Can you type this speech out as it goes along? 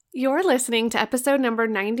You're listening to episode number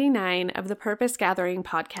 99 of the Purpose Gathering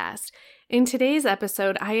podcast. In today's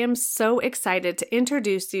episode, I am so excited to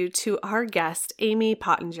introduce you to our guest, Amy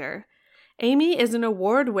Pottenger. Amy is an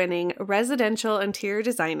award-winning residential interior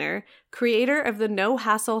designer, creator of the No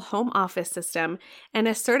Hassle Home Office System, and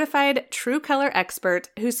a certified True Color expert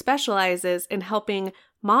who specializes in helping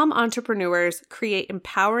mom entrepreneurs create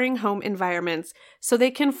empowering home environments so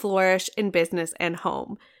they can flourish in business and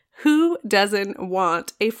home. Who doesn't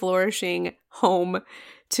want a flourishing home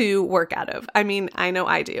to work out of? I mean, I know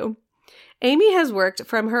I do. Amy has worked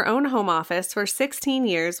from her own home office for 16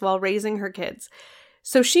 years while raising her kids.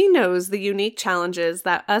 So she knows the unique challenges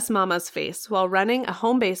that us mamas face while running a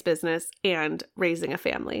home-based business and raising a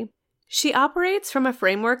family. She operates from a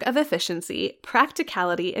framework of efficiency,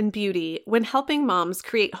 practicality, and beauty when helping moms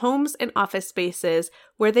create homes and office spaces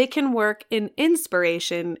where they can work in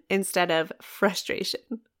inspiration instead of frustration.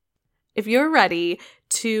 If you're ready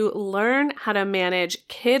to learn how to manage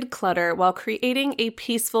kid clutter while creating a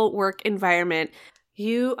peaceful work environment,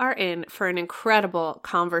 you are in for an incredible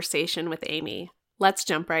conversation with Amy. Let's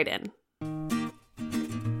jump right in.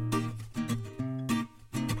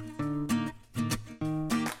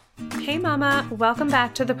 Hey Mama, welcome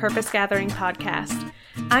back to the Purpose Gathering podcast.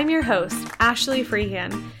 I'm your host, Ashley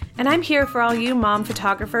Freehan, and I'm here for all you mom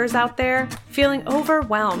photographers out there feeling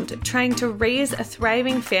overwhelmed trying to raise a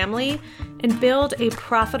thriving family and build a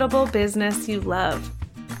profitable business you love.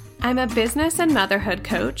 I'm a business and motherhood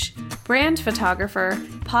coach, brand photographer,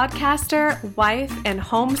 podcaster, wife, and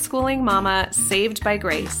homeschooling mama saved by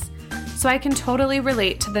grace. So I can totally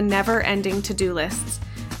relate to the never-ending to-do lists,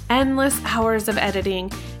 endless hours of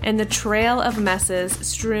editing, and the trail of messes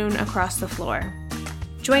strewn across the floor.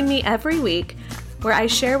 Join me every week where I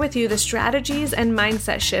share with you the strategies and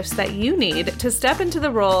mindset shifts that you need to step into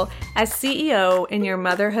the role as CEO in your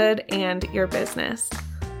motherhood and your business.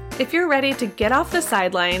 If you're ready to get off the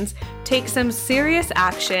sidelines, take some serious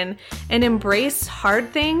action, and embrace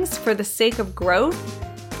hard things for the sake of growth,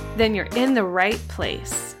 then you're in the right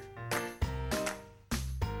place.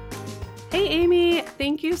 Hey Amy,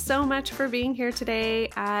 thank you so much for being here today.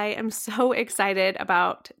 I am so excited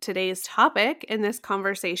about today's topic in this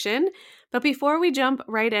conversation. But before we jump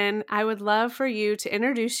right in, I would love for you to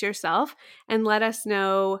introduce yourself and let us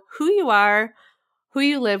know who you are, who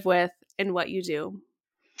you live with, and what you do.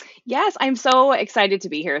 Yes, I'm so excited to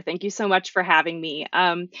be here. Thank you so much for having me.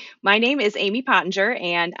 My name is Amy Pottenger,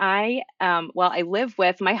 and I live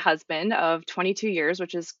with my husband of 22 years,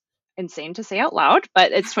 which is insane to say out loud,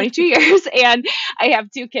 but it's 22 years, and I have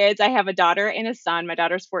two kids. I have a daughter and a son. My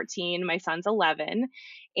daughter's 14, my son's 11,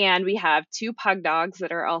 and we have two pug dogs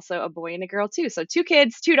that are also a boy and a girl too. So two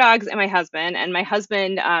kids, two dogs, and my husband. And my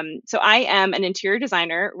husband, so I am an interior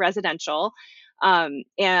designer, residential.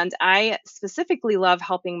 And I specifically love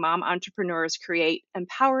helping mom entrepreneurs create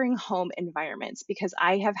empowering home environments because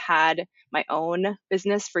I have had my own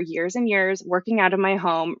business for years and years, working out of my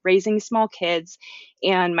home, raising small kids.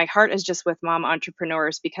 And my heart is just with mom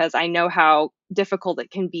entrepreneurs because I know how difficult it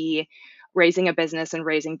can be raising a business and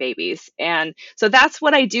raising babies. And so that's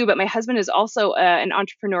what I do. But my husband is also an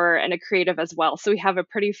entrepreneur and a creative as well. So we have a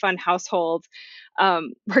pretty fun household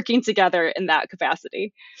working together in that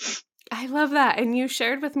capacity. I love that. And you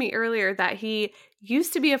shared with me earlier that he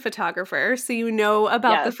used to be a photographer, so you know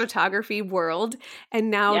about the Yes. photography world,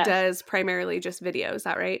 and now Yes. does primarily just video. Is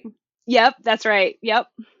that right? Yep, that's right. Yep.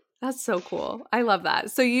 That's so cool. I love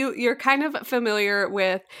that. So you're kind of familiar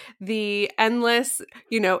with the endless,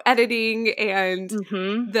 editing and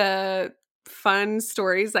the fun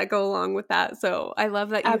stories that go along with that. So I love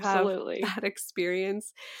that you have Absolutely. that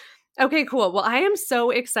experience. Okay, cool. Well, I am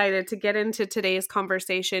so excited to get into today's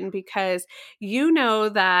conversation because you know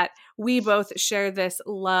that we both share this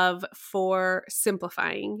love for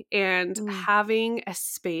simplifying and having a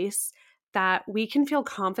space that we can feel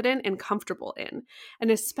confident and comfortable in. And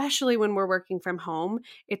especially when we're working from home,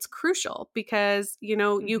 it's crucial because,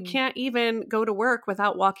 you can't even go to work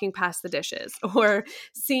without walking past the dishes or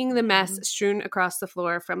seeing the mess strewn across the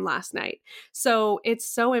floor from last night. So it's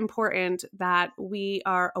so important that we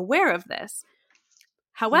are aware of this.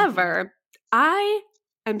 However, I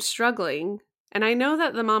am struggling, and I know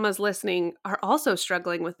that the mamas listening are also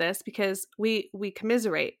struggling with this because we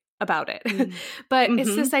commiserate about it. But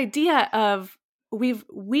it's this idea of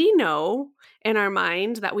we know in our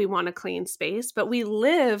mind that we want a clean space, but we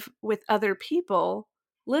live with other people,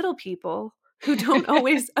 little people, who don't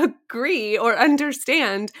always agree or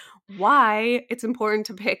understand why it's important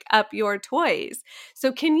to pick up your toys.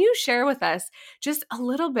 So can you share with us just a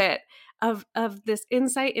little bit of this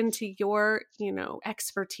insight into your,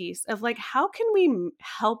 expertise of like, how can we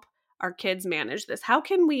help our kids manage this? How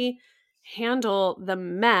can we handle the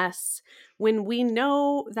mess when we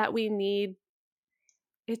know that we need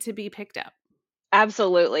it to be picked up?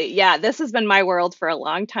 Absolutely. Yeah, this has been my world for a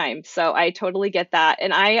long time. So I totally get that.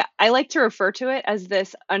 And I like to refer to it as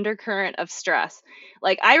this undercurrent of stress.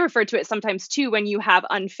 Like I refer to it sometimes too when you have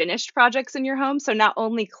unfinished projects in your home. So not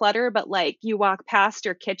only clutter, but like you walk past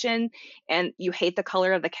your kitchen and you hate the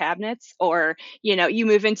color of the cabinets, or you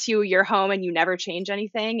move into your home and you never change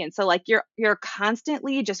anything. And so like you're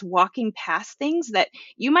constantly just walking past things that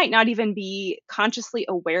you might not even be consciously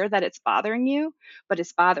aware that it's bothering you, but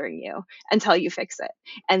it's bothering you until you fix it.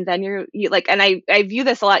 And then you like, and I view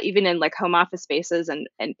this a lot even in like home office spaces and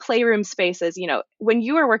playroom spaces. When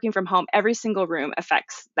you are working from home, every single room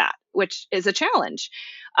affects that, which is a challenge.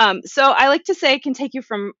 So I like to say it can take you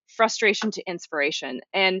from frustration to inspiration.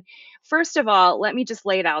 And first of all, let me just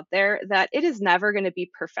lay it out there that it is never going to be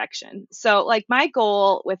perfection. So like my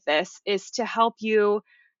goal with this is to help you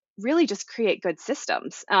really just create good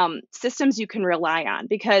systems, systems you can rely on,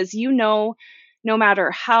 because no matter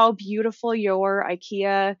how beautiful your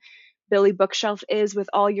IKEA Billy bookshelf is with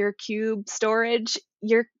all your cube storage,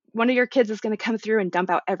 one of your kids is going to come through and dump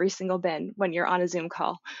out every single bin when you're on a Zoom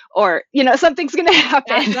call, or something's going to That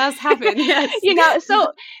happen. does happen. Yes.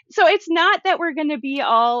 So it's not that we're going to be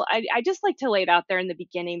all. I just like to lay it out there in the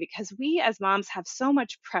beginning, because we as moms have so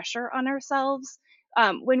much pressure on ourselves.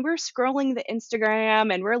 When we're scrolling the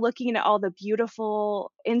Instagram and we're looking at all the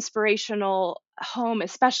beautiful, inspirational home,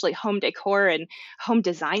 especially home decor and home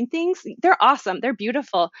design things, they're awesome, they're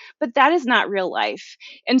beautiful, but that is not real life.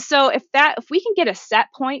 And so if we can get a set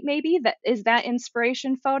point, maybe that is that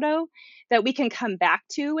inspiration photo that we can come back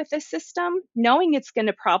to with this system, knowing it's going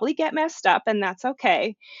to probably get messed up, and that's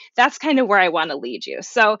okay. That's kind of where I want to lead you.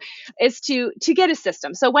 So is to get a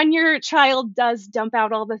system. So when your child does dump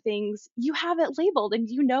out all the things, you have it labeled and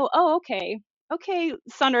oh, okay,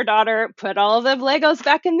 son or daughter, put all the Legos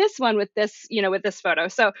back in this one with this photo.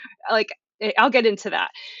 So like I'll get into that.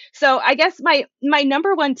 So I guess my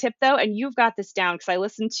number one tip though, and you've got this down because I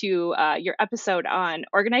listened to your episode on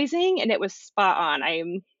organizing and it was spot on.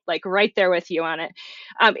 I'm like right there with you on it.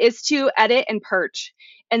 Is to edit and purge.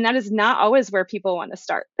 And that is not always where people want to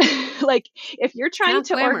start. Like if you're trying Not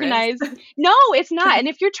to glamorous. organize, no, it's not. And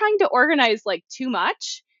if you're trying to organize like too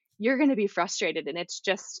much, you're going to be frustrated. And it's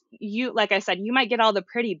just like I said, you might get all the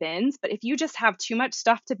pretty bins, but if you just have too much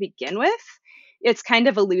stuff to begin with, it's kind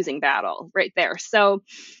of a losing battle right there. So,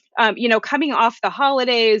 coming off the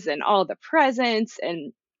holidays and all the presents,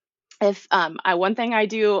 and if one thing I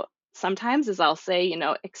do sometimes is I'll say,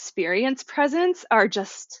 experience presents are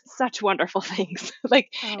just such wonderful things.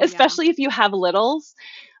 Like, Oh, yeah. especially if you have littles,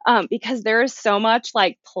 because there is so much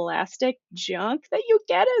like plastic junk that you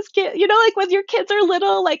get as kids. Like when your kids are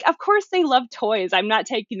little, like of course they love toys. I'm not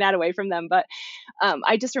taking that away from them, but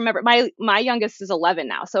I just remember my youngest is 11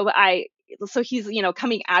 now, so he's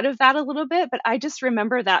coming out of that a little bit, but I just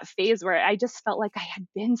remember that phase where I just felt like I had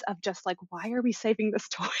bins of just like, why are we saving this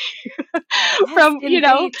toy? Yes, From and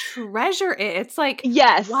they treasure it. It's like,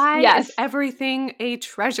 Yes, why yes, is everything a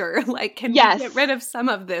treasure? Like, can we get yes. rid of some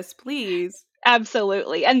of this, please?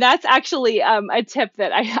 Absolutely. And that's actually a tip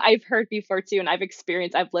that I've heard before too, and I've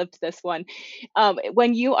experienced, I've lived this one.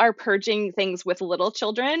 When you are purging things with little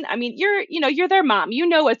children, I mean, you're their mom. You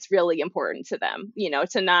know what's really important to them,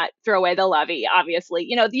 to not throw away the lovey, obviously.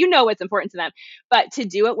 You know what's important to them, but to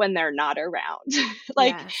do it when they're not around.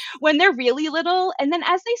 Like Yes. when they're really little, and then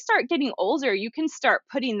as they start getting older, you can start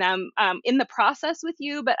putting them in the process with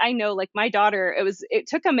you. But I know like my daughter, it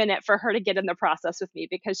took a minute for her to get in the process with me,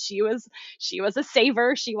 because she was a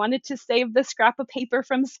saver. She wanted to save the scrap of paper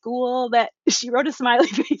from school that she wrote a smiley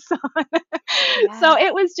face on. So Yes.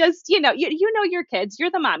 it was just, you know your kids.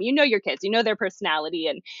 You're the mom. You know your kids. You know their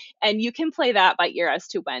personality, and you can play that by ear as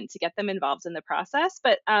to when to get them involved in the process.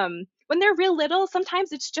 But when they're real little,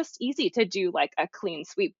 sometimes it's just easy to do like a clean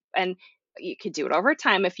sweep, and you could do it over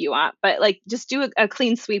time if you want, but like just do a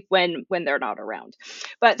clean sweep when they're not around.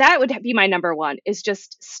 But that would be my number one, is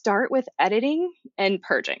just start with editing and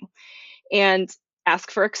purging, and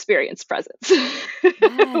ask for experience presents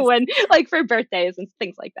Yes. when like for birthdays and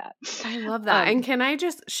things like that. I love that. Um, And can I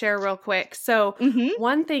just share real quick? So, mhm,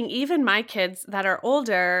 one thing, even my kids that are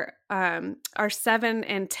older, are 7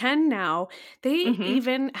 and 10 now, they mhm,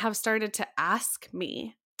 even have started to ask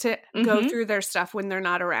me to go mhm. through their stuff when they're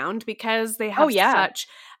not around because they Oh have yeah. such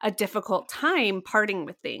a difficult time parting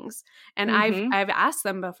with things. And I've Mhm, I've asked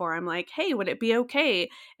them before. I'm like, "Hey, would it be okay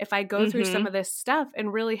if I go through some mhm. of this stuff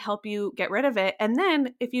and really help you get rid of it? And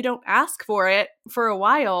then if you don't ask for it for a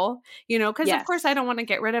while, because of course I Yes. don't want to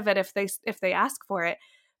get rid of it if they ask for it,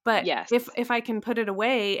 But Yes. if I can put it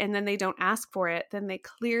away and then they don't ask for it, then they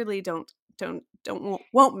clearly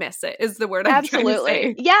won't miss it, is the word I'm trying to Absolutely.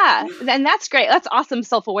 say. Yeah. And that's great. That's awesome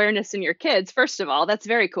self-awareness in your kids, first of all. That's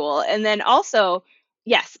very cool. And then also,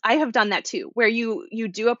 yes, I have done that too, where you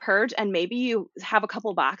do a purge and maybe you have a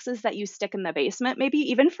couple boxes that you stick in the basement, maybe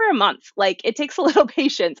even for a month. Like it takes a little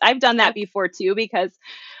patience. I've done that Yep. before too, because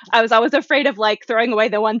I was always afraid of like throwing away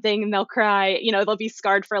the one thing and they'll cry, they'll be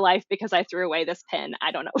scarred for life because I threw away this pin. I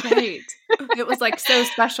don't know. Right. It was like so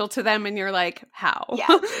special to them and you're like, how? Yes.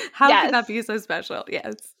 How could Yes. that be so special?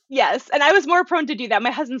 Yes. Yes, and I was more prone to do that.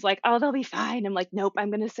 My husband's like, "Oh, they'll be fine." I'm like, "Nope, I'm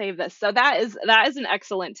going to save this." So that is an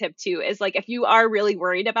excellent tip too. Is like if you are really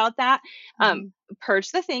worried about that, um, Mhm.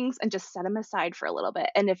 purge the things and just set them aside for a little bit.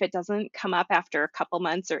 And if it doesn't come up after a couple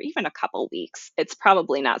months or even a couple weeks, it's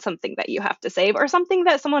probably not something that you have to save or something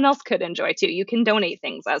that someone else could enjoy too. You can donate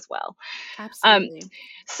things as well. Um, Absolutely.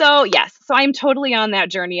 so yes, so I'm totally on that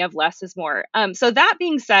journey of less is more. So that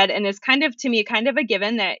being said, and it's kind of to me kind of a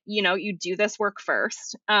given that you do this work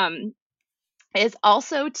first. Is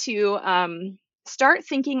also to start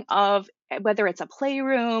thinking of whether it's a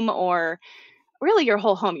playroom or really your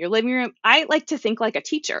whole home, your living room. I like to think like a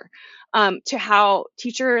teacher, to how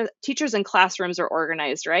teachers and classrooms are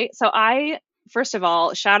organized, right? So first of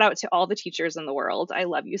all, shout out to all the teachers in the world. I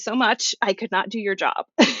love you so much. I could not do your job.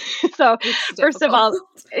 So It's first of difficult. all,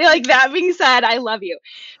 like that being said, I love you.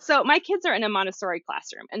 So my kids are in a Montessori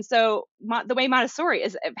classroom. And so the way Montessori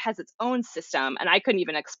is, it has its own system. And I couldn't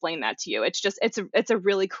even explain that to you. It's a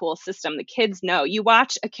really cool system. The kids know. You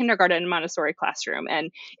watch a kindergarten Montessori classroom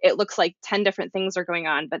and it looks like 10 different things are going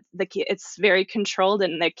on, but it's very controlled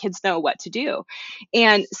and the kids know what to do.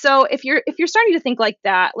 And so if you're starting to think like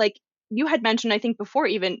that, like you had mentioned, I think before,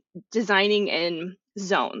 even designing in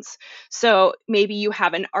zones. So maybe you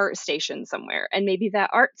have an art station somewhere and maybe that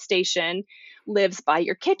art station lives by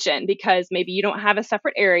your kitchen because maybe you don't have a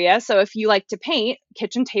separate area. So if you like to paint,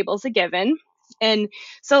 kitchen table's a given. And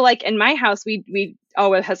so like in my house, we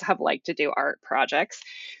always have liked to do art projects.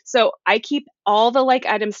 So I keep all the like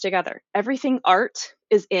items together. Everything art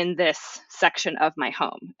is in this section of my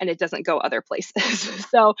home and it doesn't go other places.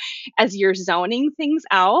 So as you're zoning things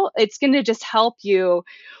out, it's going to just help you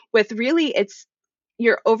with really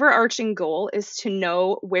your overarching goal is to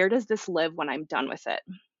know where does this live when I'm done with it.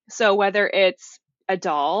 So whether it's a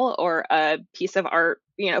doll or a piece of art,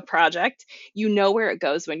 project, where it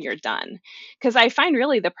goes when you're done. Because I find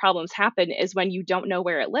really the problems happen is when you don't know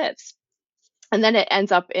where it lives. And then it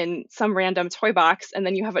ends up in some random toy box. And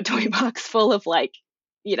then you have a toy box full of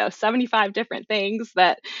 75 different things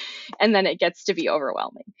and then it gets to be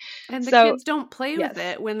overwhelming. And the So kids don't play with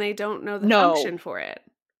yes, it when they don't know the no, function for it.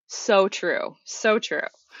 so true. So true.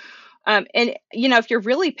 And if you're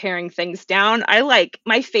really paring things down, I like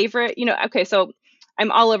my favorite, okay, so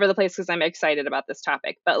I'm all over the place because I'm excited about this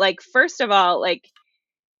topic. But like, first of all, like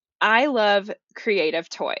I love creative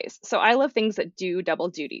toys. So I love things that do double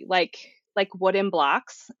duty, like wooden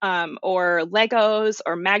blocks, or Legos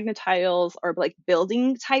or magnetiles or like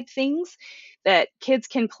building type things that kids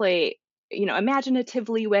can play,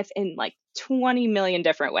 imaginatively with in like 20 million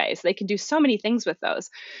different ways. They can do so many things with those.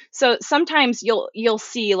 So sometimes you'll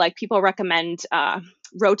see like people recommend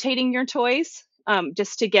rotating your toys,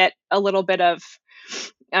 just to get a little bit of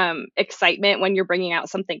excitement when you're bringing out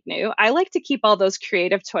something new. I like to keep all those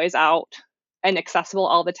creative toys out and accessible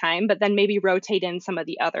all the time, but then maybe rotate in some of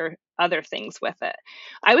the other things with it.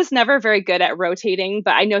 I was never very good at rotating,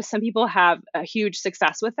 but I know some people have a huge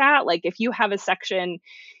success with that. Like if you have a section,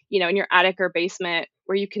 in your attic or basement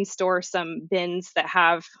where you can store some bins that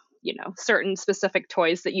have, certain specific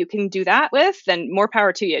toys that you can do that with, then more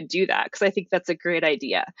power to you, do that. Cause I think that's a great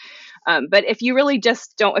idea. But if you really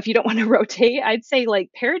if you don't want to rotate, I'd say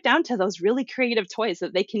like pare it down to those really creative toys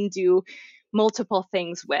that they can do multiple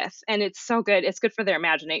things with. And it's so good. It's good for their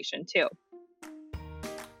imagination too.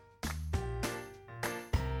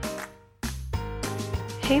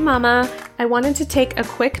 Hey Mama, I wanted to take a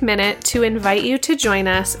quick minute to invite you to join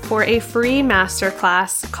us for a free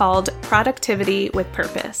masterclass called Productivity with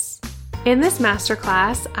Purpose. In this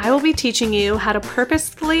masterclass, I will be teaching you how to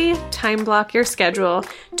purposefully time block your schedule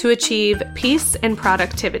to achieve peace and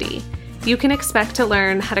productivity. You can expect to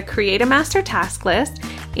learn how to create a master task list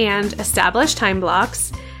and establish time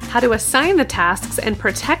blocks, how to assign the tasks and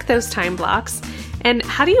protect those time blocks, and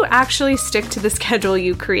how do you actually stick to the schedule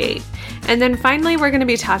you create. And then finally, we're going to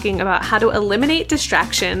be talking about how to eliminate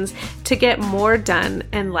distractions to get more done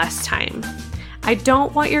in less time. I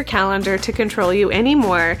don't want your calendar to control you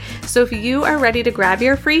anymore, so if you are ready to grab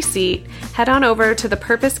your free seat, head on over to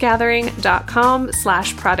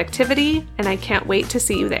thepurposegathering.com/productivity, and I can't wait to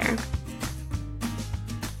see you there.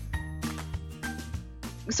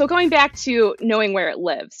 So going back to knowing where it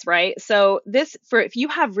lives, right? So this for if you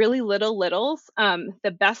have really little littles, the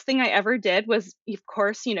best thing I ever did was, of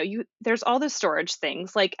course, there's all the storage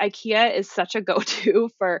things. Like IKEA is such a go-to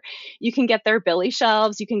for you can get their Billy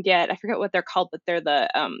shelves, you can get I forget what they're called, but they're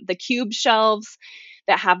the cube shelves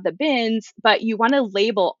that have the bins, but you want to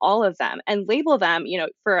label all of them and label them,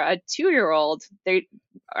 for a 2-year-old, they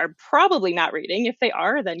are probably not reading. If they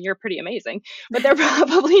are, then you're pretty amazing, but they're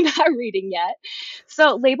probably not reading yet.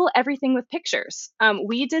 So label everything with pictures.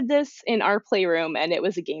 We did this in our playroom and it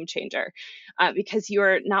was a game changer because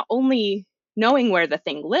you're not only knowing where the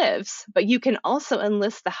thing lives, but you can also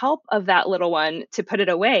enlist the help of that little one to put it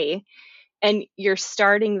away. And you're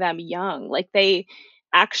starting them young. Like they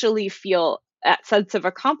actually feel that sense of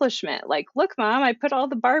accomplishment. Like, look, mom, I put all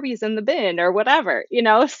the Barbies in the bin or whatever,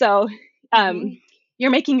 So Mhm.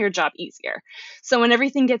 you're making your job easier. So when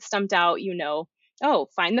everything gets dumped out, oh,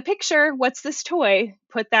 find the picture. What's this toy?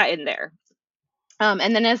 Put that in there. And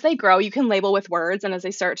then as they grow, you can label with words. And as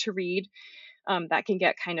they start to read, that can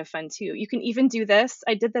get kind of fun too. You can even do this.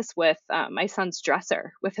 I did this with my son's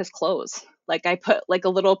dresser with his clothes. Like I put like a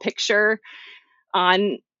little picture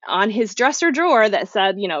on his dresser drawer that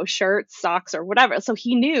said, shirts, socks, or whatever. So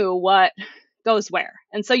he knew what goes where.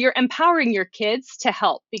 And so you're empowering your kids to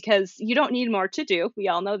help because you don't need more to do. We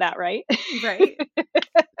all know that, right? Right.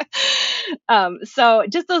 So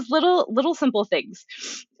just those little simple things.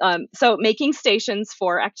 So making stations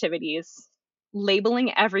for activities,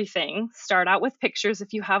 labeling everything. Start out with pictures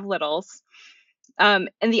if you have littles. And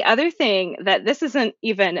the other thing that this isn't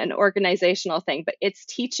even an organizational thing, but it's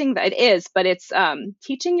teaching that it is, but it's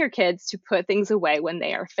teaching your kids to put things away when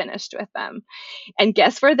they are finished with them. And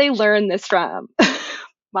guess where they learn this from?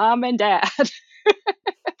 Mom and dad.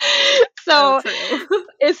 So so true.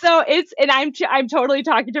 and I'm totally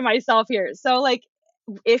talking to myself here. So like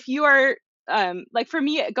if you are like for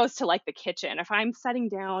me it goes to like the kitchen. If I'm setting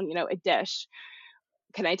down, a dish,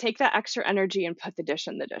 can I take that extra energy and put the dish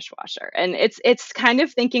in the dishwasher? And it's kind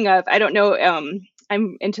of thinking of, I don't know,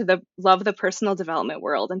 I'm into the personal development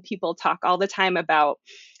world, and people talk all the time about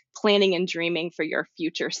planning and dreaming for your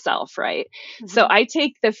future self, right? So Mhm. I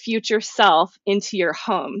take the future self into your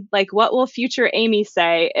home. Like, what will future Amy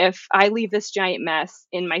say if I leave this giant mess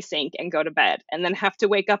in my sink and go to bed and then have to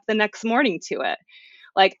wake up the next morning to it?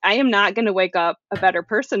 Like, I am not going to wake up a better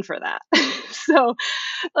person for that. So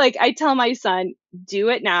like I tell my son, do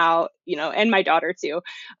it now, and my daughter too.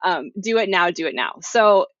 Do it now, do it now.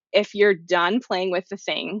 So if you're done playing with the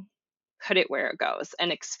thing, put it where it goes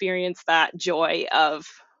and experience that joy of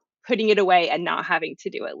putting it away and not having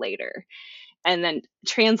to do it later. And then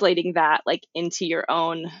translating that like into your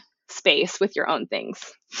own space with your own things.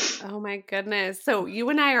 Oh my goodness. So you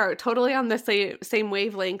and I are totally on the same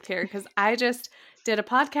wavelength here because I just did a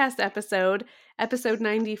podcast episode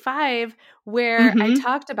 95, where I Mhm.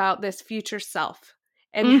 talked about this future self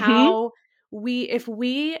and Mhm. how if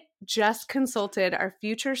we just consulted our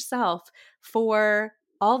future self for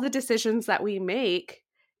all the decisions that we make,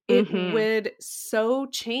 it Mhm. would so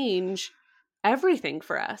change everything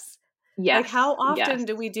for us. Like, Yes. how Yes. often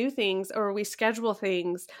do we do things or we schedule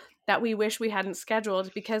things that we wish we hadn't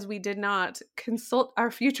scheduled because we did not consult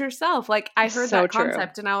our future self? Like, I heard So that true.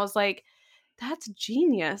 concept and I was like, that's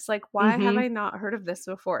genius. Like, why have Mhm. I not heard of this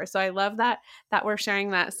before? So I love that we're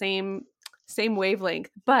sharing that same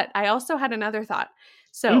wavelength. But I also had another thought.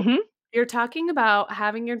 So Mhm. you're talking about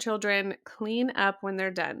having your children clean up when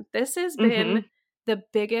they're done. This has been Mhm. the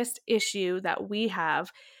biggest issue that we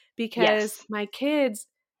have because Yes.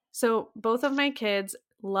 both of my kids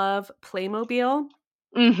love Playmobil.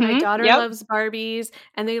 My Mhm. daughter Yep. loves Barbies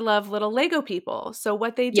and they love little Lego people. So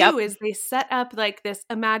what they Yep. do is they set up like this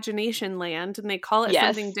imagination land and they call it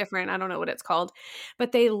something Yes. different. I don't know what it's called,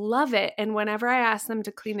 but they love it. And whenever I ask them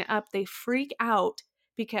to clean it up, they freak out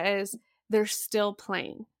because they're still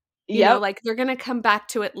playing. Yep. Like they're going to come back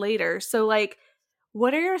to it later. So like,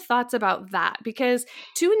 what are your thoughts about that? Because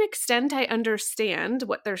to an extent, I understand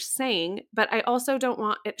what they're saying, but I also don't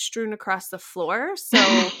want it strewn across the floor.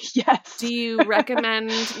 So do Yes. you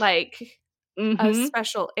recommend like a Mhm.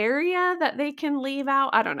 special area that they can leave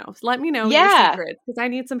out? I don't know. Let me know your Yeah. secrets because I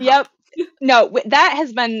need some Yep. help. No,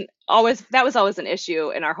 that was always an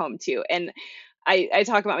issue in our home too. And I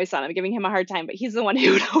talk about my son. I'm giving him a hard time, but he's the one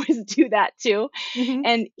who would always do that too. Mhm,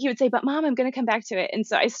 And he would say, "But mom, I'm going to come back to it." And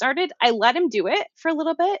so I let him do it for a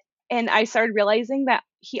little bit, and I started realizing that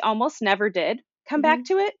he almost never did come back mhm.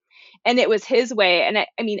 to it. And it was his way. And I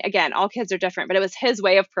mean, again, all kids are different, but it was his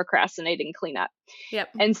way of procrastinating cleanup. Yep.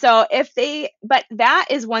 And so but that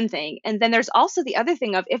is one thing. And then there's also the other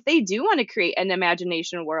thing of, if they do want to create an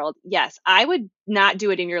imagination world, yes, I would not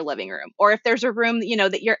do it in your living room. Or if there's a room,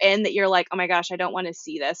 that you're in that you're like, oh my gosh, I don't want to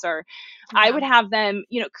see this. Or I Yeah. would have them,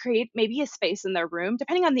 create maybe a space in their room,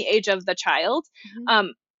 depending on the age of the child. Mhm.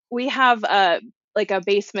 We have like a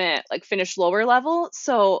basement, like finished lower level.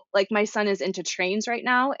 So like my son is into trains right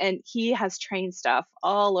now, and he has train stuff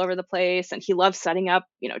all over the place, and he loves setting up,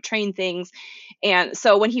 train things. And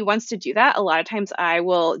so when he wants to do that, a lot of times I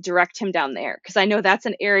will direct him down there, because I know that's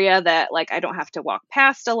an area that like I don't have to walk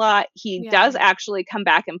past a lot. He Yeah. does actually come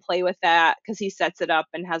back and play with that because he sets it up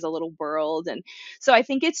and has a little world. And so I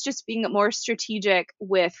think it's just being more strategic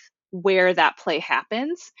with where that play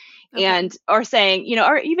happens, Okay. and or saying,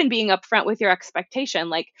 or even being upfront with your expectation,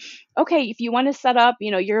 like, okay, if you want to set up,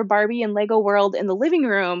 your Barbie and Lego world in the living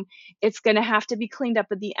room, it's going to have to be cleaned up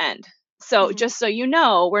at the end. So Mhm. just so you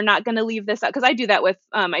know, we're not going to leave this up, because I do that with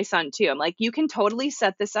my son too. I'm like, you can totally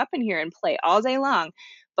set this up in here and play all day long,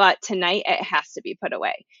 but tonight it has to be put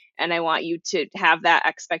away. And I want you to have that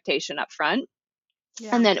expectation up front.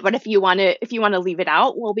 Yeah. And then, but if you want to leave it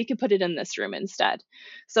out, well, we could put it in this room instead.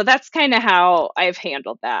 So that's kind of how I've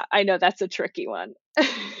handled that. I know that's a tricky one.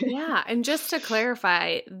 Yeah, and just to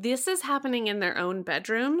clarify, this is happening in their own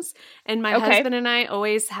bedrooms, and my Okay. husband and I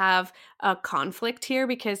always have a conflict here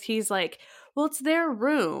because he's like, "Well, it's their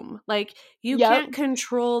room. Like, you Yep. can't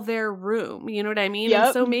control their room." You know what I mean? And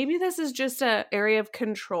Yep. so maybe this is just a area of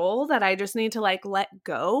control that I just need to like let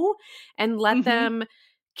go and let Hmm. them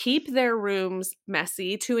keep their rooms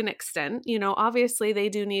messy to an extent. Obviously they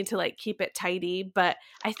do need to like keep it tidy, but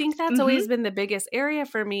I think that's Hmm. always been the biggest area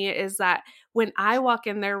for me is that when I walk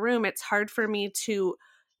in their room, it's hard for me to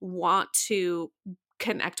want to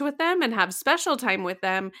connect with them and have special time with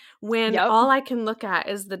them when Yep. all I can look at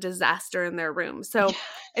is the disaster in their room. So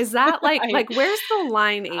is that like I, like where's the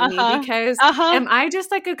line, Amy? uh-huh. Because Uh-huh. am I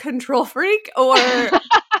just like a control freak, or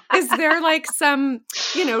is there like some,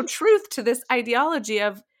 truth to this ideology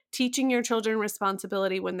of teaching your children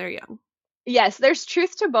responsibility when they're young? Yes, there's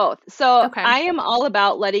truth to both. So Okay. I am all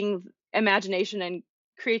about letting imagination and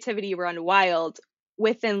creativity run wild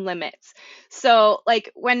within limits. So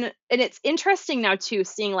like and it's interesting now too,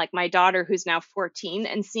 seeing like my daughter who's now 14,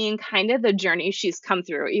 and seeing kind of the journey she's come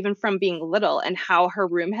through, even from being little, and how her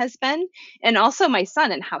room has been, and also my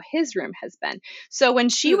son and how his room has been. So when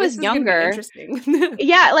she Ooh, was this is going to be younger, interesting.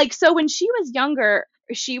 yeah, like, so when she was younger,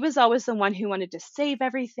 she was always the one who wanted to save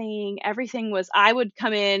everything. Everything was, I would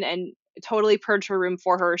come in and totally purge her room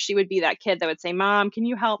for her. She would be that kid that would say, "Mom, can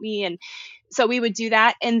you help me?" And so we would do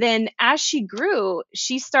that. And then as she grew,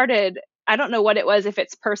 she started, I don't know what it was, if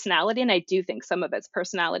it's personality, and I do think some of it's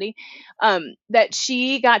personality, that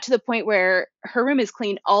she got to the point where her room is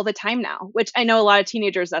clean all the time now, which I know a lot of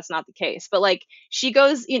teenagers, that's not the case. But like, she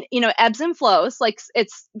goes in, ebbs and flows, like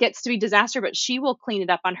it's gets to be disaster, but she will clean it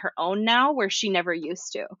up on her own now, where she never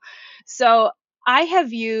used to. So I have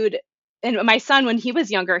viewed, and my son, when he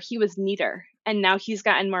was younger, he was neater, and now he's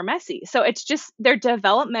gotten more messy. So it's just, their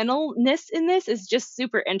developmentalness in this is just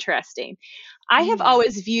super interesting. I have Mhm.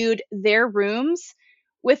 always viewed their rooms,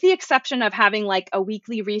 with the exception of having like a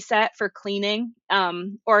weekly reset for cleaning,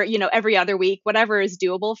 or every other week, whatever is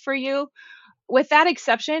doable for you. With that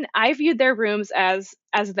exception, I viewed their rooms as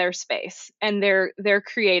their space and their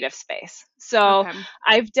creative space. So Okay.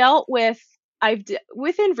 I've dealt with,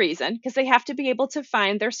 within reason, because they have to be able to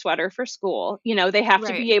find their sweater for school. They have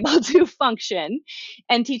to Right. be able to function,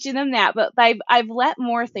 and teaching them that. But I've let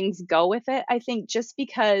more things go with it, I think, just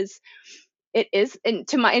because it is, and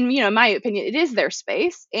to my, and my opinion, it is their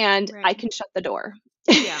space, and I Right. can shut the door.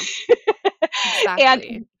 Yeah, And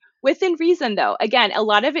exactly. within reason, though, again, a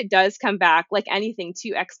lot of it does come back, like anything,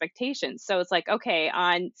 to expectations. So it's like, okay,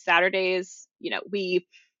 on Saturdays, we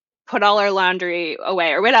put all our laundry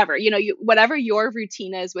away, or whatever, whatever your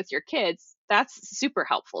routine is with your kids, that's super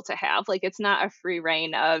helpful to have. Like, it's not a free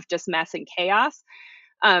reign of just mess and chaos.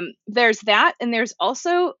 There's that, and there's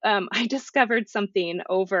also, I discovered something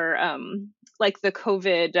over, like the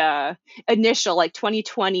COVID, initial, like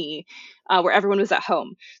 2020, where everyone was at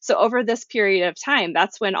home. So over this period of time,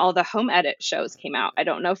 that's when all the home edit shows came out. I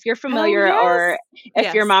don't know if you're Oh, familiar, or yes.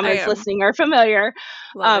 if your Yes, mom I is am. listening or familiar.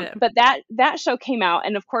 Love it. But that show came out,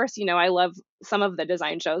 and of course, I love some of the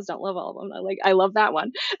design shows. Don't love all of them. I love that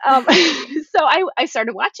one. So I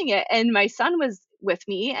started watching it, and my son was with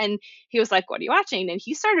me, and he was like, "What are you watching?" And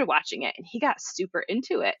he started watching it, and he got super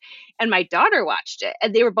into it. And my daughter watched it,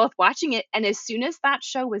 and they were both watching it. And as soon as that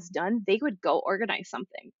show was done, they would go organize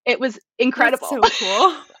something. It was That's incredible. so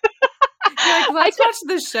cool. You're like, I let's watch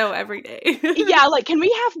this show every day. yeah, like, can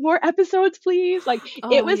we have more episodes, please? Like,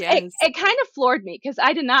 Oh, yes. it kind of floored me because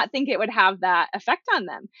I did not think it would have that effect on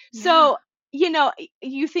them. Yeah. So,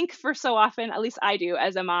 you think for so often, at least I do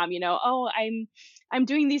as a mom, oh, I'm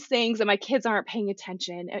doing these things and my kids aren't paying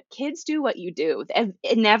attention. Kids do what you do.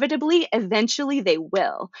 Inevitably, eventually they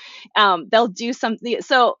will. They'll do something.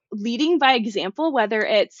 So, leading by example, whether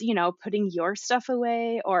it's, putting your stuff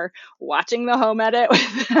away or watching the home edit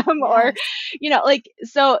with them or, Yes.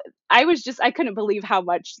 so I couldn't believe how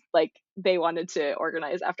much like they wanted to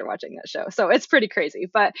organize after watching that show. So it's pretty crazy.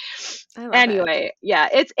 But I love it. anyway, yeah,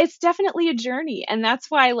 it's definitely a journey. And that's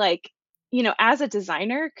why like, as a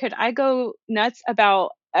designer, could I go nuts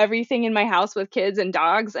about everything in my house with kids and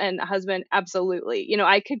dogs and a husband? Absolutely.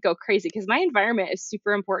 I could go crazy because my environment is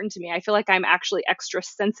super important to me. I feel like I'm actually extra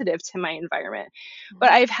sensitive to my environment. But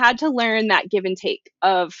Mhm. I've had to learn that give and take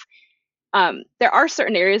of there are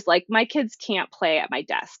certain areas like my kids can't play at my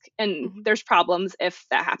desk, and Mhm. there's problems if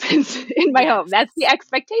that happens in my home. Yes. That's the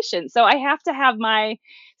expectation. So I have to have my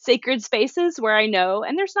sacred spaces where I know,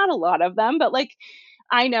 and there's not a lot of them, but like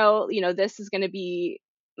I know, this is going to be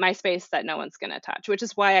my space that no one's going to touch, which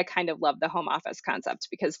is why I kind of love the home office concept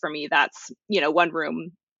because for me, that's, one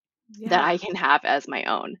room that I Yeah. can have as my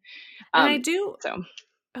own. And I Um, do. so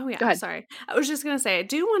Oh, go yeah, ahead. sorry. I was just going to say, I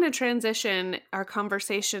do want to transition our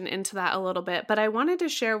conversation into that a little bit, but I wanted to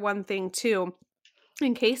share one thing too,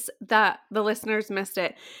 in case that the listeners missed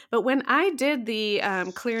it. But when I did the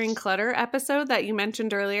clearing clutter episode that you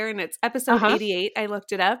mentioned earlier, and it's Uh episode huh. 88, I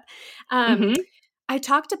looked it up. Um, Hmm.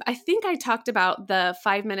 I think I talked about the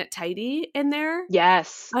 5 minute tidy in there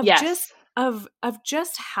Yes. of just Yes.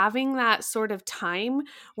 just having that sort of time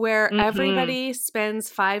where Hmm. everybody spends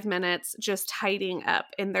 5 minutes just tidying up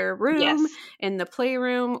in their room, Yes. in the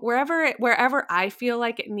playroom, wherever I feel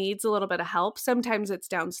like it needs a little bit of help. Sometimes it's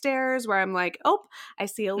downstairs where I'm like, "Oh, I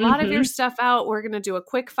see a lot of your Hmm. stuff out. We're going to do a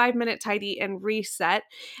quick 5 minute tidy and reset."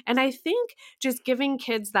 And I think just giving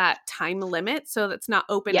kids that time limit so that's not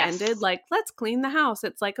open-ended, Yes. like, let's clean the house.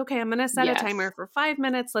 It's like, "Okay, I'm going to set a Yes. timer for 5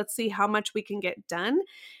 minutes. Let's see how much we can get done."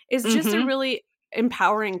 Is just a Mhm. really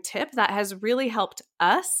empowering tip that has really helped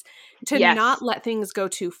us to not Yes. let things go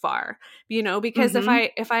too far. Because if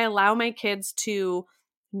Mhm. I allow my kids to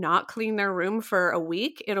not clean their room for a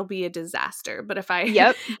week, it'll be a disaster. But if I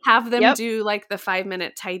Yep. have them Yep. do like the 5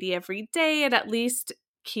 minute tidy every day, it at least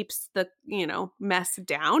keeps the, mess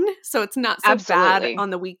down. So it's not so bad Absolutely. on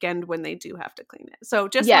the weekend when they do have to clean it. So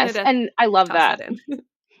just wanted Yes, to and I love toss that. that in.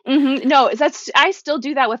 Mhm. No, that's I still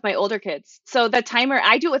do that with my older kids. So the timer,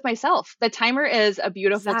 I do it with myself. The timer is a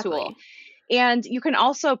beautiful tool. Exactly. And you can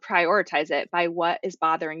also prioritize it by what is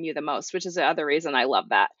bothering you the most, which is the other reason I love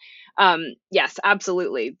that. Yes,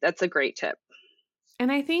 absolutely. That's a great tip.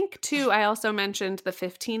 And I think too, I also mentioned the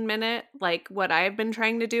 15 minute, like what I've been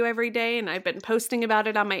trying to do every day. And I've been posting about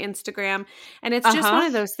it on my Instagram. And it's just one Uh-huh.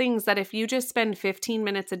 of those things that if you just spend 15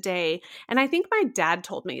 minutes a day, and I think my dad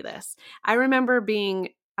told me this. I remember being,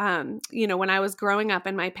 when I was growing up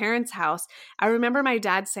in my parents' house, I remember my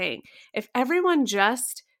dad saying, if everyone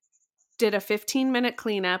just did a 15-minute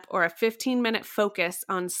cleanup or a 15-minute focus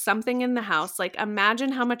on something in the house, like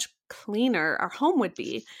imagine how much cleaner our home would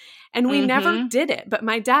be. And we never Mhm. did it. But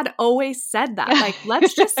my dad always said that, like,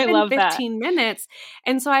 let's just I spend love that. 15 minutes.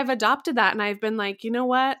 And so I've adopted that and I've been like, you know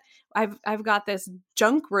what? I've got this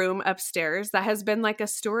junk room upstairs that has been like a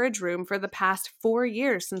storage room for the past 4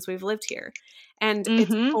 years since we've lived here. And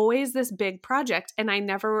it's Mhm. always this big project. And I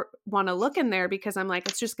never want to look in there because I'm like,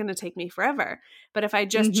 it's just going to take me forever. But if I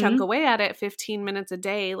just chunk Mhm. away at it 15 minutes a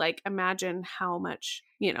day, like imagine how much,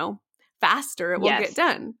 faster it will get Yes.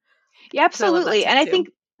 done. Yeah, So I love that absolutely. tip And I too. think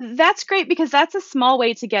that's great because that's a small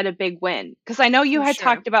way to get a big win. Because I know you For had sure.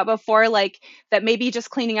 talked about before, like that maybe just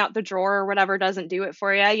cleaning out the drawer or whatever doesn't do it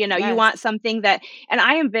for you. You Yes. want something that, and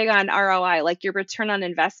I am big on ROI, like your return on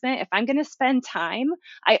investment. If I'm going to spend time,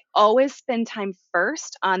 I always spend time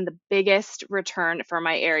first on the biggest return for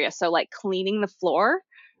my area. So, like cleaning the floor.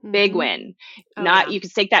 Big Mm-hmm. win. Oh, Not yeah. you can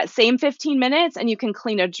take that same 15 minutes and you can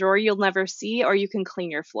clean a drawer you'll never see, or you can clean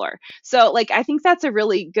your floor. So like I think that's a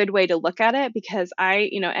really good way to look at it because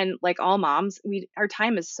and like all moms, our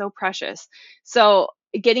time is so precious. So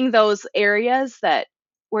getting those areas that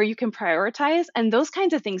where you can prioritize and those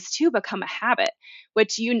kinds of things too become a habit,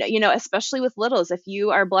 which especially with littles, if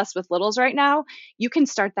you are blessed with littles right now, you can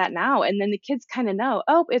start that now and then the kids kind of know,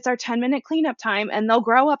 oh, it's our 10-minute cleanup time and they'll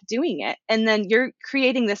grow up doing it. And then you're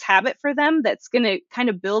creating this habit for them that's going to kind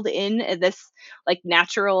of build in this like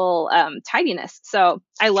natural tidiness. So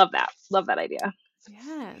I love that. Love that idea.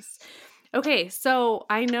 Yes. Okay, so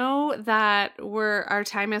I know that our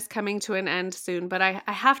time is coming to an end soon, but I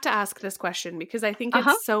have to ask this question because I think it's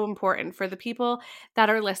Uh-huh. so important for the people that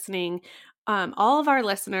are listening. All of our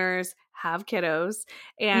listeners have kiddos,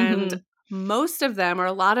 and Mhm. most of them, or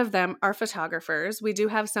a lot of them, are photographers. We do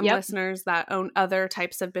have some Yep. listeners that own other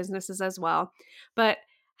types of businesses as well. But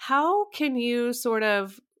how can you sort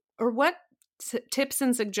of, or what tips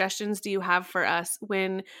and suggestions do you have for us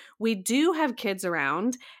when we do have kids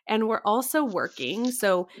around and we're also working?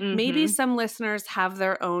 So maybe Mhm. some listeners have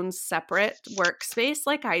their own separate workspace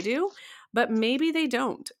like I do, but maybe they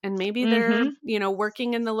don't. And maybe they're, Mhm.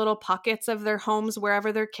 working in the little pockets of their homes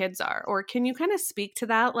wherever their kids are. Or can you kind of speak to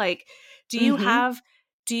that? Like, do you Mhm. have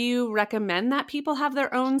do you recommend that people have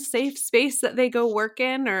their own safe space that they go work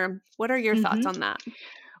in, or what are your thoughts Mhm. on that?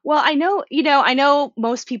 Well, I know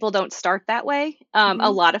most people don't start that way. A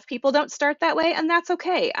Mhm. lot of people don't start that way, and that's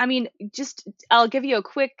okay. I mean, I'll give you a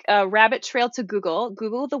quick rabbit trail to Google.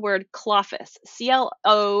 Google the word cloffice,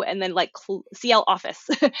 CLO, and then like CL office.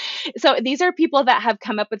 So these are people that have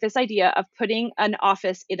come up with this idea of putting an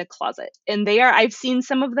office in a closet, and I've seen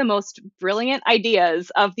some of the most brilliant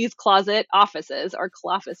ideas of these closet offices or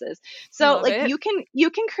cloffices. So Love like it. you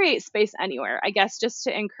can create space anywhere. I guess just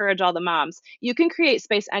to encourage all the moms, you can create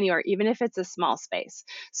space anywhere, even if it's a small space.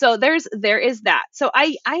 So there is that. So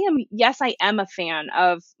I am a fan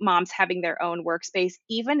of moms having their own workspace,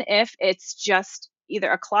 even if it's just either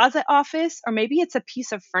a closet office or maybe it's a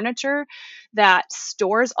piece of furniture that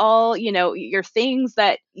stores all your things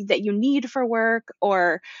that you need for work,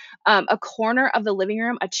 or a corner of the living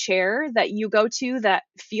room, a chair that you go to that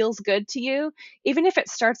feels good to you. Even if it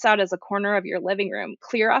starts out as a corner of your living room,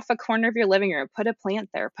 clear off a corner of your living room, put a plant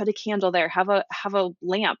there, put a candle there, have a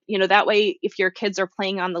lamp. That way if your kids are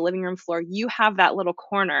playing on the living room floor, you have that little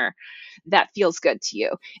corner that feels good to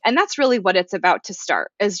you. And that's really what it's about to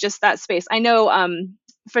start, is just that space. I know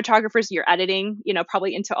photographers, you're editing,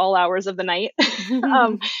 probably into all hours of the night.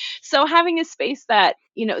 um, so having a space that,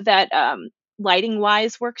 lighting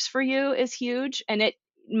wise works for you is huge. And it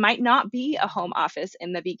might not be a home office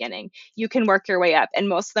in the beginning. You can work your way up. And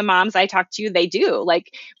most of the moms I talk to, they do,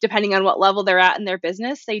 like, depending on what level they're at in their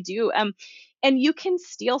business, they do. And you can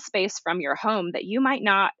steal space from your home that you might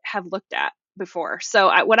not have looked at before.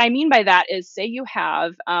 So what I mean by that is, say you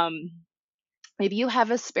have, maybe you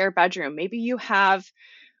have a spare bedroom. Maybe you have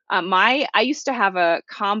I used to have a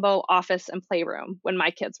combo office and playroom when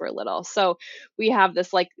my kids were little. So we have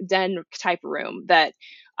this like den type room that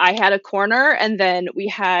I had a corner, and then we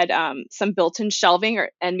had some built-in shelving,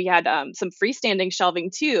 and we had some freestanding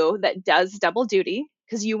shelving too that does double duty,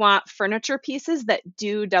 because you want furniture pieces that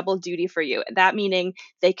do double duty for you. That meaning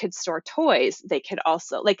they could store toys. They could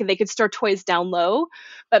also, like, they could store toys down low,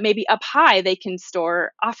 but maybe up high they can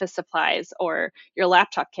store office supplies or your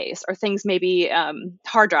laptop case, or things, maybe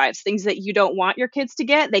hard drives, things that you don't want your kids to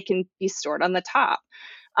get, they can be stored on the top.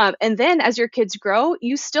 And then as your kids grow,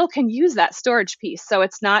 you still can use that storage piece. So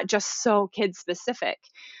it's not just so kid specific.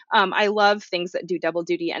 I love things that do double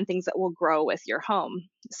duty and things that will grow with your home.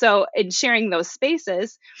 So in sharing those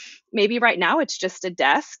spaces, maybe right now it's just a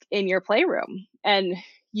desk in your playroom, and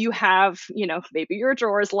you have, maybe your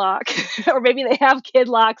drawers lock, or maybe they have kid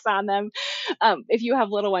locks on them, if you have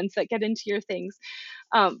little ones that get into your things.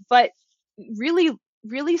 But really,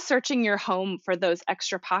 really searching your home for those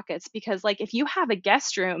extra pockets, because, like, if you have a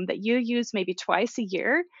guest room that you use maybe twice a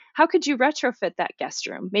year, how could you retrofit that guest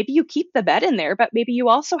room? Maybe you keep the bed in there, but maybe you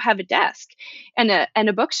also have a desk and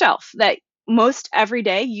a bookshelf that most every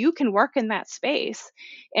day you can work in that space,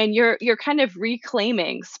 and you're kind of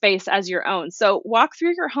reclaiming space as your own. So walk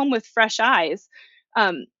through your home with fresh eyes.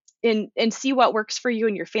 Um, and see what works for you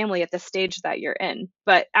and your family at the stage that you're in.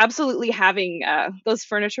 But absolutely having those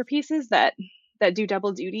furniture pieces that do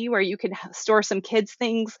double duty, where you can store some kids'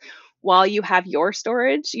 things while you have your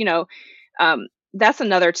storage. That's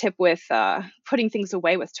another tip with putting things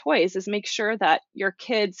away with toys, is make sure that your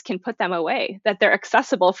kids can put them away, that they're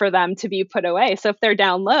accessible for them to be put away. So if they're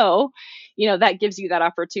down low, that gives you that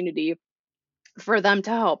opportunity for them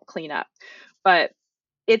to help clean up. But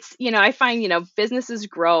it's, I find, businesses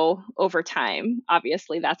grow over time.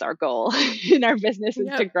 Obviously, that's our goal in our business,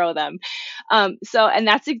 is to Yep. grow them. And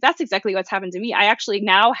that's exactly what's happened to me. I actually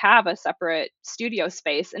now have a separate studio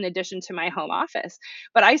space in addition to my home office,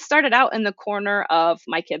 but I started out in the corner of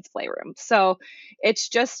my kids' playroom. So it's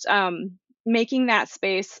just making that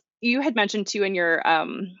space. You had mentioned too in your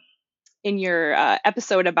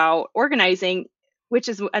episode about organizing, which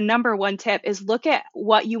is a number one tip, is look at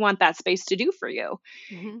what you want that space to do for you.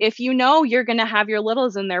 Mhm. If you know you're going to have your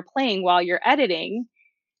littles in there playing while you're editing,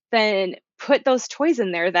 then put those toys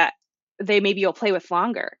in there that they maybe will play with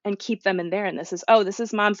longer and keep them in there. And this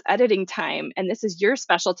is mom's editing time. And this is your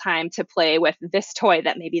special time to play with this toy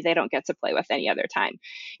that maybe they don't get to play with any other time.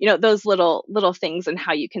 Those little things and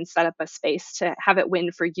how you can set up a space to have it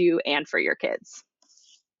win for you and for your kids.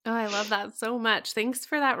 Oh, I love that so much. Thanks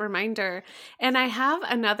for that reminder. And I have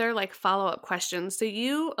another follow-up question. So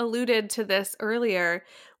you alluded to this earlier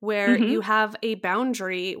where Hmm. you have a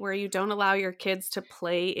boundary where you don't allow your kids to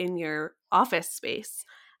play in your office space.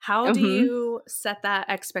 How do Hmm. you set that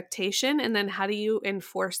expectation and then how do you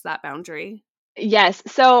enforce that boundary? Yes.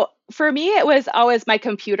 So for me, it was always my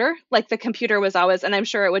computer. Like the computer was always, and I'm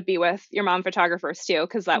sure it would be with your mom photographers too,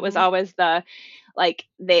 because that was Mhm. always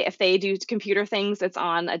if they do computer things, it's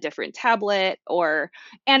on a different tablet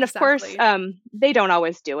and of course, Exactly. they don't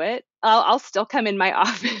always do it. I'll still come in my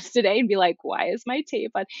office today and be like, why is my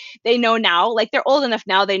tape on? They know now, like they're old enough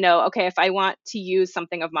now, they know, okay, if I want to use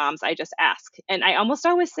something of mom's, I just ask. And I almost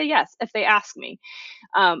always say yes if they ask me,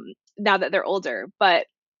 now that they're older. But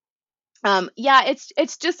yeah,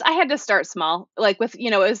 it's just I had to start small. Like with,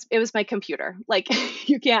 it was my computer. Like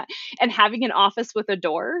you can't, and having an office with a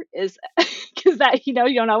door is because that, you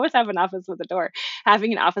don't always have an office with a door.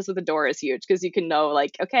 Having an office with a door is huge because you can know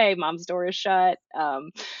like, okay, mom's door is shut,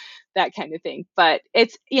 that kind of thing. But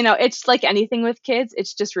it's like anything with kids,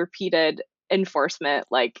 it's just repeated enforcement.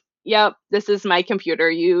 Like, yep, this is my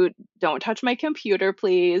computer. You don't touch my computer,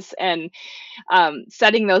 please. And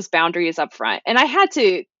setting those boundaries up front. And I had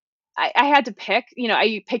to pick,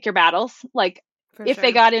 I pick your battles. Like For if they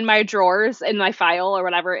sure. got in my drawers in my file or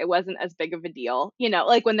whatever, it wasn't as big of a deal,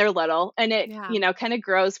 like when they're little and it, Yeah. kind of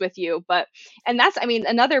grows with you. And that's, I mean,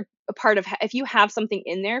 another part of if you have something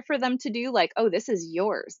in there for them to do, like, oh, this is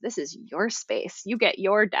yours. This is your space. You get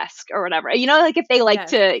your desk or whatever. Like if they like Yes.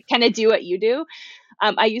 to kind of do what you do,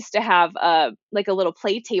 I used to have like a little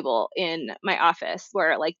play table in my office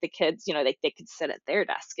where like the kids, they could sit at their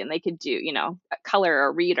desk and they could do, color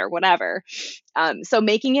or read or whatever. So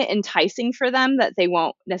making it enticing for them that they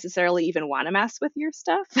won't necessarily even want to mess with your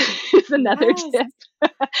stuff is another Yes. tip.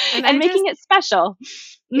 And And I just making it special.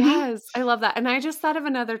 Hmm. Yes, I love that. And I just thought of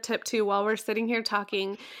another tip too while we're sitting here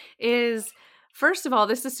talking is first of all,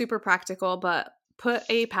 this is super practical, but put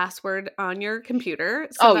a password on your computer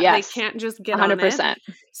so Oh, that they yes. can't just get on it. 100%.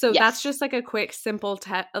 So that's Yes. just like a quick simple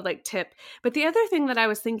tip. But the other thing that I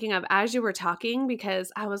was thinking of as you were talking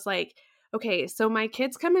because I was like, okay, so my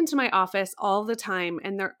kids come into my office all the time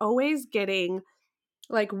and they're always getting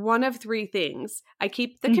like one of three things. I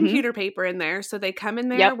keep the Hmm. computer paper in there so they come in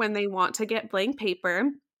there Yep. when they want to get blank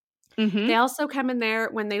paper. Hmm. They also come in there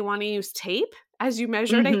when they wanna use tape, as you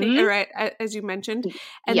measured, I think Hmm. or as you mentioned,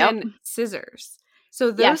 and Yep. then scissors. So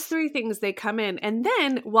those Yes. 3 things, they come in, and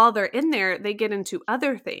then while they're in there, they get into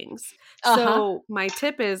other things. Uh-huh. So my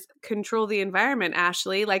tip is control the environment,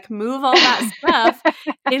 Ashley, like, move all that stuff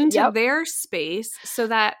into Yep. their space so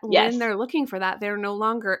that when Yes. they're looking for that, they're no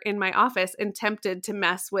longer in my office and tempted to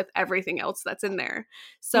mess with everything else that's in there.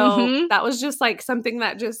 So Hmm. that was just, like, something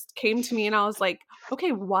that just came to me, and I was like,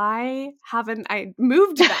 okay, why haven't I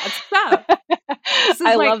moved that stuff? This is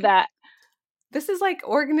I like love that. this is like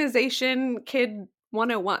organization kid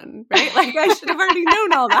 101, right? Like I should have already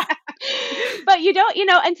known all that. But you don't,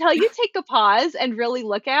 until you take a pause and really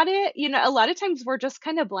look at it, a lot of times we're just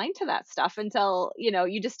kind of blind to that stuff until,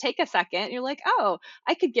 you just take a second. And you're like, oh,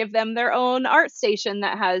 I could give them their own art station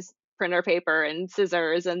that has printer paper and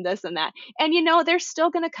scissors and this and that. And they're still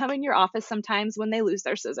going to come in your office sometimes when they lose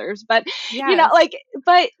their scissors. But Yes.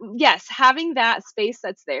 but yes, having that space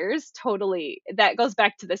that's theirs, totally, that goes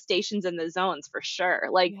back to the stations and the zones for sure.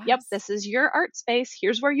 Like, yep, Yes. this is your art space.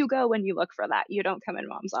 Here's where you go when you look for that. You don't come in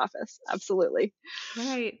mom's office. Absolutely.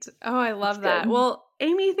 Right. Oh, I That's love that. good. Well,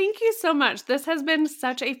 Amy, thank you so much. This has been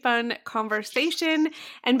such a fun conversation.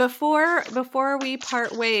 And before we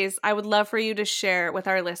part ways, I would love for you to share with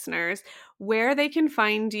our listeners where they can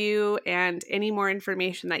find you and any more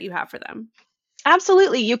information that you have for them.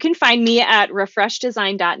 Absolutely. You can find me at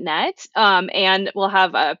refreshdesign.net. And we'll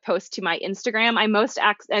have a post to my Instagram.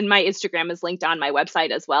 And my Instagram is linked on my website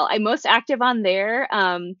as well. I'm most active on there.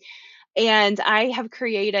 And I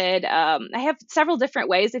have several different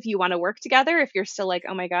ways if you want to work together. If you're still like,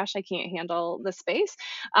 oh my gosh, I can't handle the space.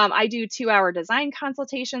 I do 2-hour design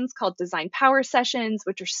consultations called design power sessions,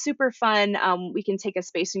 which are super fun. We can take a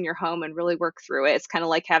space in your home and really work through it. It's kind of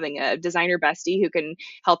like having a designer bestie who can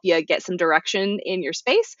help you get some direction in your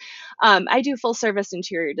space. I do full service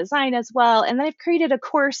interior design as well. And then I've created a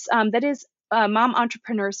course that is mom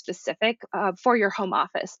entrepreneur specific for your home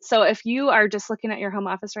office. So if you are just looking at your home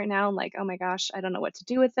office right now and like, oh my gosh, I don't know what to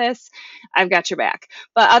do with this, I've got your back.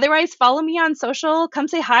 But otherwise, follow me on social. Come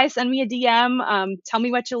say hi, send me a DM, tell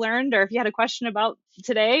me what you learned, or if you had a question about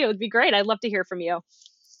today, it would be great. I'd love to hear from you.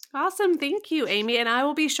 Awesome. Thank you, Amy. And I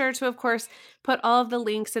will be sure to, of course, put all of the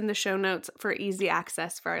links in the show notes for easy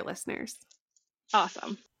access for our listeners.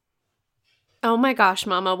 Awesome. Oh my gosh,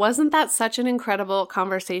 Mama, wasn't that such an incredible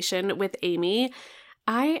conversation with Amy?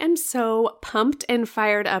 I am so pumped and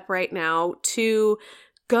fired up right now to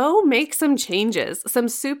go make some changes, some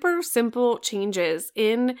super simple changes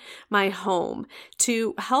in my home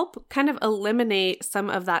to help kind of eliminate some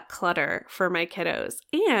of that clutter for my kiddos.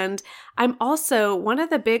 And I'm also, one of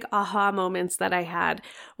the big aha moments that I had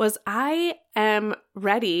was I am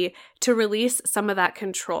ready to release some of that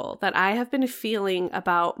control that I have been feeling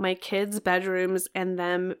about my kids' bedrooms and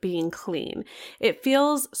them being clean. It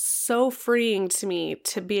feels so freeing to me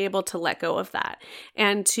to be able to let go of that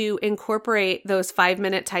and to incorporate those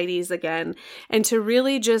 5-minute tidies again and to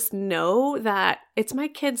really just know that it's my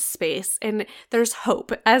kids' space and there's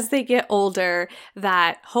hope as they get older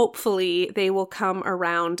that hopefully they will come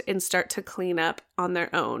around and start to clean up on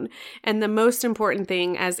their own. And the most important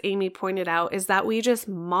thing, as Amy pointed out, is that we just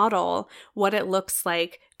model what it looks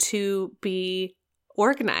like to be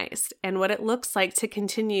organized and what it looks like to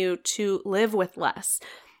continue to live with less.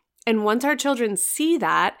 And once our children see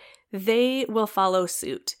that, they will follow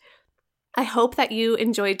suit. I hope that you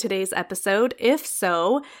enjoyed today's episode. If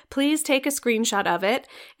so, please take a screenshot of it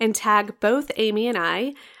and tag both Amy and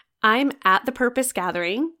I. I'm at The Purpose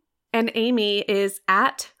Gathering, and Amy is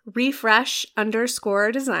at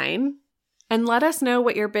refresh_design. And let us know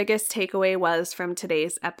what your biggest takeaway was from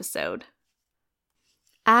today's episode.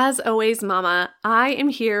 As always, Mama, I am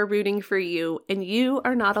here rooting for you, and you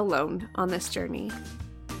are not alone on this journey.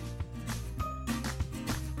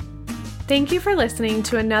 Thank you for listening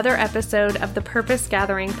to another episode of the Purpose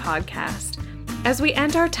Gathering podcast. As we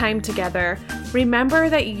end our time together, remember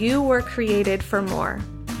that you were created for more.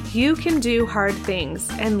 You can do hard things,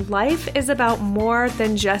 and life is about more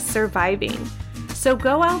than just surviving. So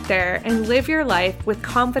go out there and live your life with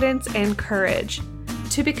confidence and courage.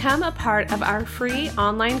 To become a part of our free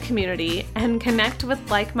online community and connect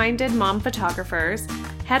with like-minded mom photographers,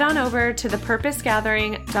 head on over to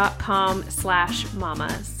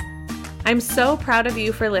thepurposegathering.com/mamas. I'm so proud of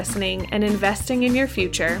you for listening and investing in your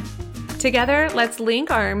future. Together, let's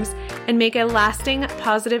link arms and make a lasting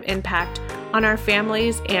positive impact on our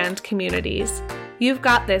families and communities. You've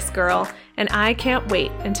got this, girl, and I can't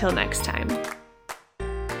wait until next time.